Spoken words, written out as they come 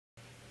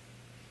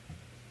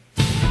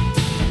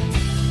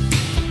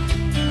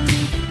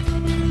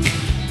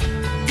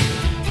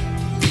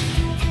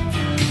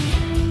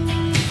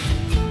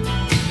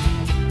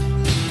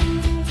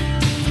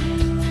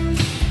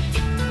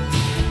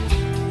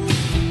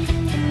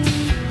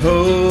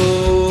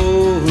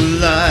whole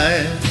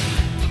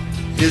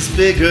life is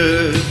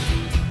bigger.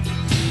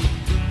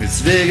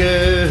 It's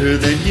bigger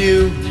than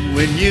you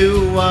when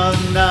you are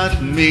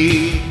not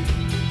me.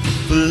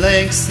 The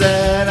lengths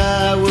that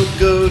I will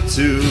go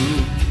to,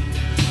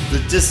 the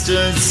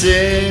distance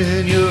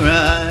in your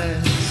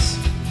eyes.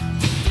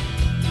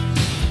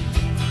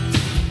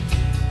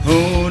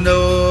 Oh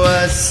no,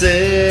 I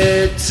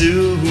said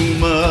too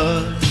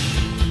much.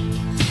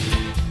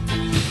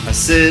 I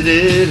set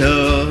it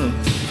up.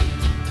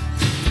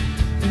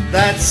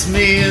 That's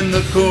me in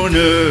the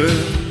corner.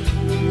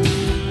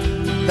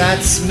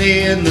 That's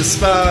me in the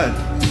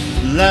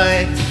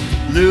spotlight,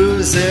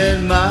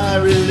 losing my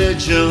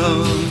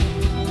religion,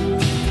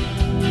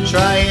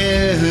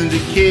 trying to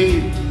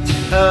keep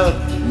up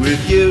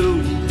with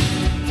you,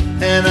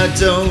 and I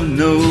don't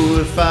know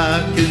if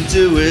I can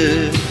do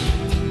it.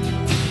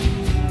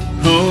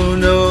 Oh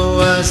no,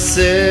 I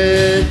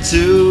said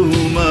too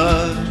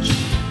much.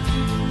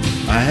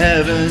 I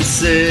haven't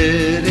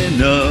said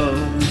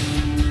enough.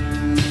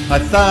 I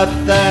thought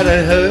that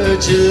I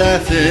heard you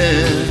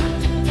laughing.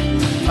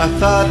 I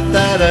thought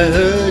that I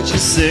heard you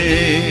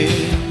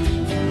sing.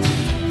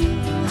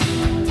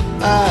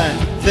 I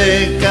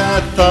think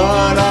I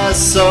thought I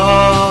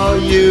saw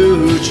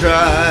you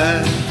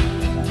try.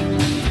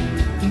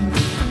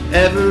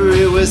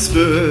 Every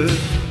whisper,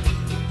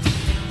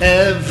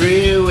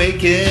 every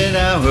waking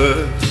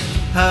hour,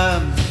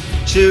 I'm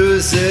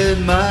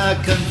choosing my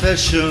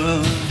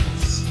confessions,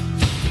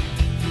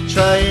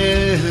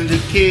 trying to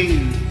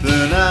keep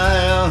an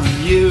eye on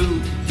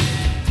you,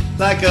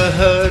 like a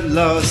hurt,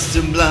 lost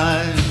and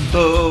blind.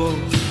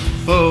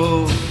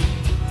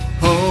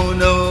 Oh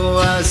no,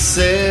 I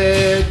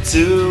said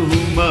too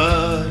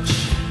much.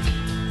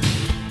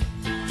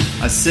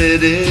 I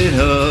set it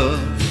up.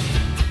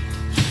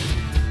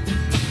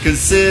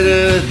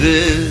 Consider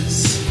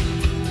this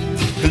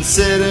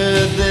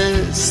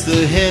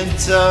the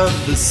hint of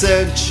the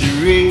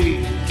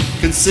century.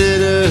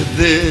 Consider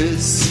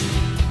this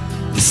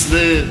the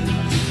slip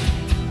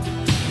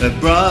that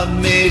brought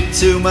me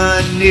to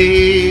my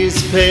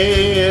knees.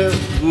 Pale,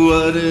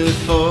 what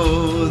if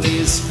all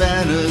these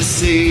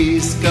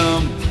fantasies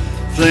come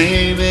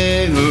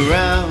flaming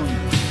around?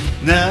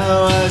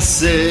 Now I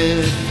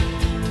said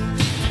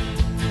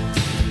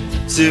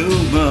too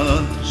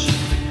much.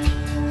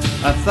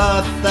 I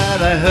thought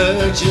that I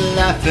heard you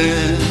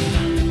laughing.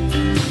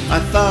 I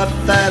thought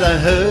that I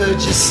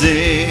heard you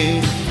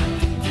sing.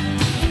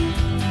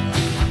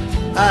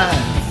 I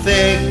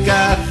think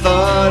I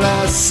thought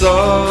I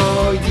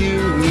saw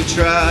you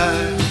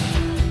try.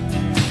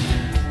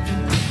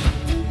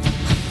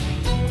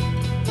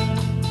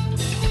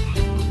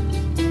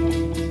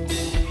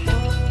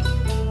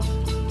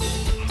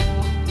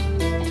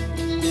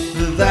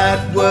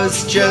 That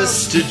was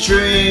just a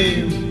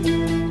dream.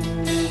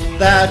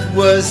 That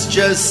was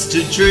just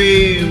a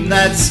dream.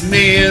 That's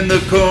me in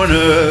the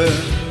corner.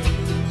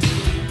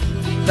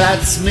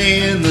 That's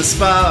me in the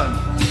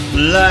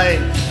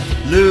spotlight,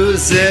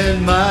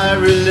 losing my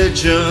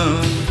religion,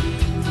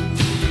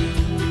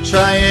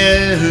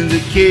 trying to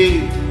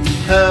keep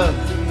up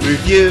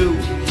with you,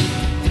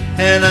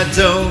 and I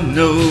don't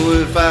know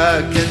if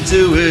I can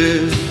do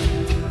it.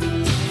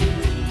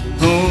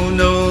 Oh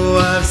no,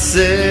 I've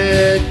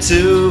said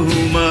too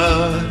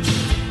much.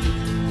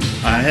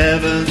 I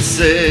haven't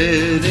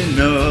said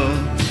enough.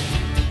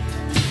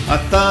 I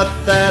thought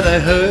that I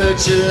heard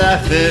you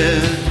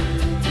laughing.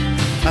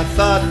 I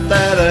thought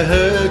that I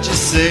heard you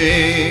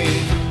sing.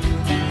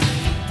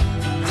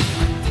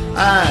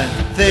 I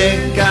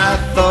think I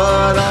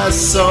thought I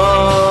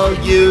saw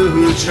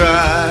you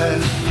try.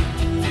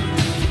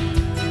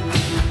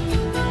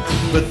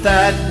 But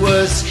that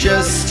was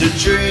just a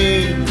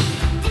dream.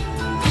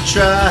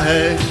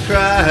 Try,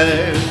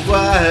 cry,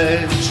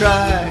 why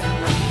try?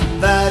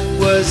 That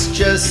was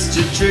just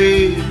a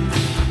dream,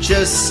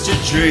 just a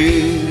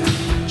dream,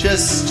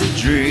 just a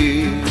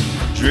dream,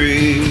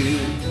 dream.